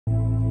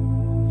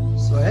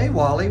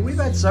Wally, we've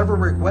had several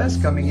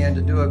requests coming in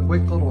to do a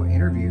quick little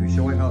interview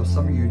showing off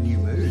some of your new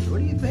moves. What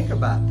do you think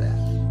about that?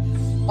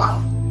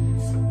 Wow.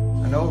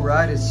 I know,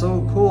 right? It's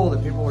so cool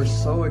that people are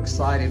so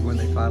excited when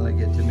they finally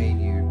get to meet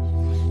you.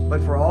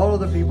 But for all of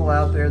the people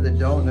out there that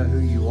don't know who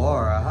you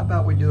are, how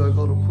about we do a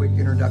little quick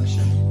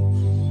introduction?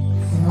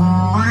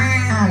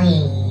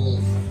 Wally.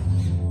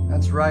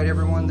 That's right,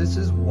 everyone. This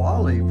is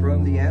Wally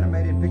from the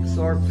animated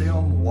Pixar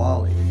film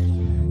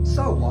WALL-E.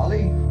 So,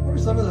 Wally, what are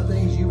some of the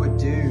things you would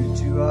do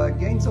to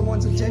gain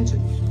someone's attention?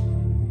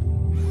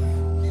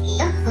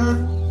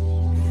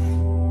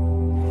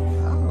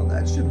 Oh,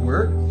 that should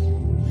work.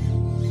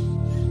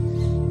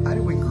 How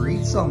do we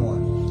greet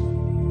someone?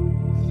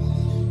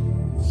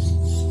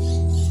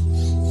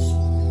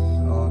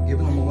 Oh,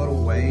 giving them a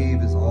little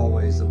wave is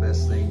always the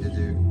best thing to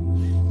do.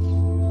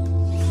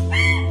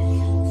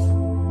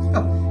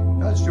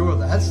 Not sure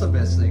that's the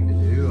best thing to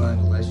do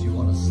unless you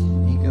want to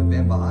sneak up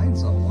in behind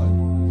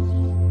someone.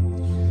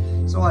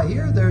 So I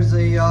hear there's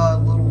a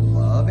little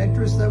love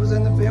interest that was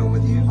in the film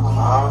with you.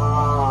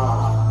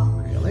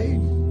 Oh. Really?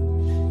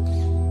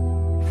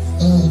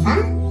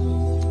 Eva?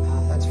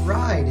 That's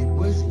right, it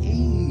was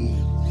Eve.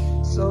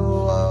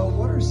 So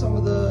what are some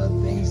of the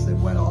things that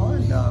went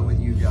on with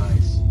you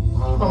guys?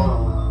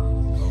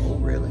 Oh,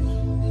 really?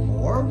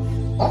 More?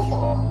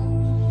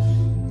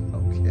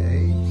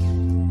 Okay.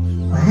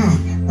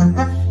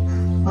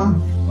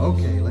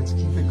 Okay, let's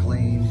keep it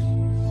clean.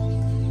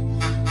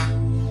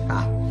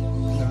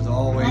 There's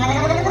always a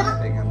little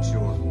laughing, I'm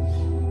sure.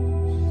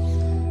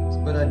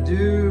 But I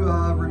do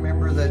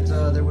remember that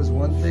there was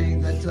one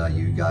thing that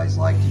you guys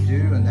like to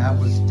do, and that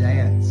was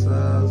dance.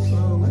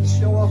 So let's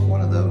show off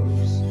one of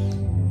those.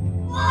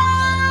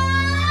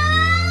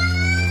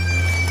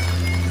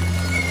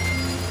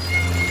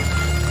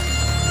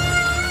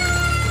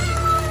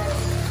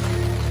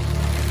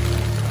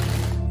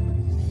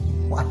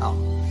 Wow,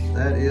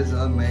 that is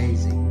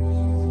amazing.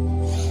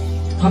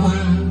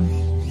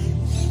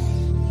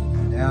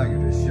 Now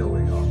you're just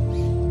showing off.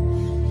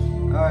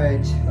 All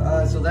right,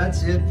 so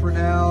that's it for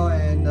now,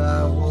 and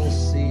we'll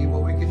see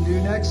what we can do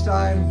next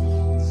time.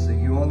 See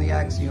you on the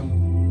Axiom.